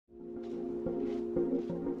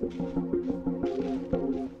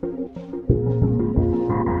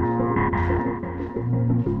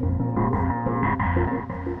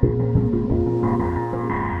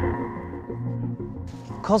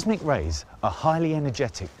Cosmic rays are highly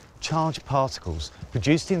energetic, charged particles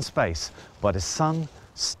produced in space by the sun,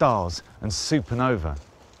 stars and supernova.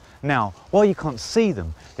 Now, while you can't see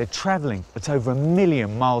them, they're travelling at over 1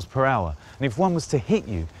 million miles per hour, and if one was to hit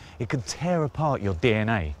you, it could tear apart your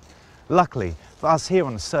DNA. Luckily, for us here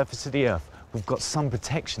on the surface of the Earth, we've got some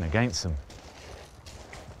protection against them.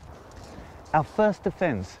 Our first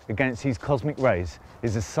defence against these cosmic rays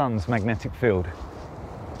is the sun's magnetic field.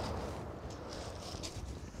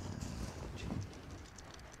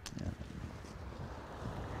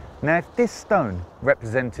 Now, if this stone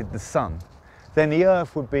represented the sun, then the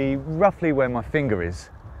Earth would be roughly where my finger is,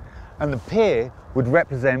 and the pier would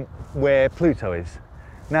represent where Pluto is.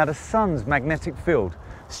 Now, the sun's magnetic field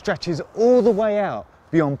stretches all the way out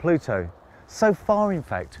beyond Pluto. So far, in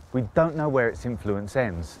fact, we don't know where its influence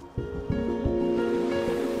ends.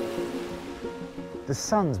 The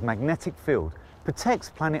sun's magnetic field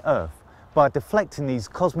protects planet Earth by deflecting these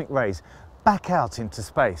cosmic rays back out into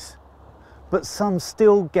space. But some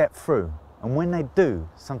still get through, and when they do,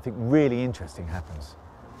 something really interesting happens.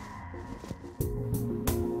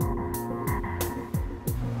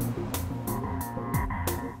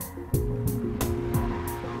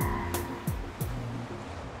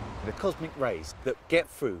 The cosmic rays that get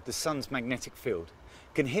through the sun's magnetic field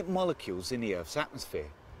can hit molecules in the Earth's atmosphere,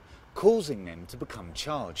 causing them to become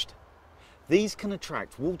charged. These can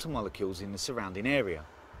attract water molecules in the surrounding area.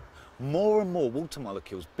 More and more water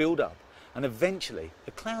molecules build up, and eventually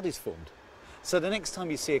a cloud is formed. So the next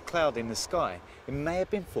time you see a cloud in the sky, it may have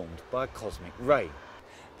been formed by a cosmic ray.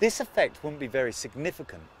 This effect wouldn't be very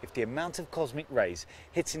significant if the amount of cosmic rays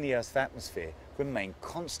hitting the Earth's atmosphere remained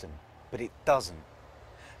constant, but it doesn't.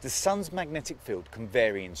 The sun's magnetic field can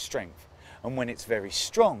vary in strength, and when it's very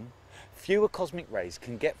strong, fewer cosmic rays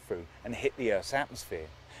can get through and hit the Earth's atmosphere,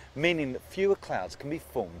 meaning that fewer clouds can be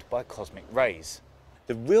formed by cosmic rays.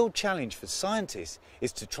 The real challenge for scientists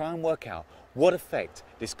is to try and work out what effect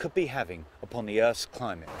this could be having upon the Earth's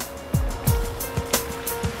climate.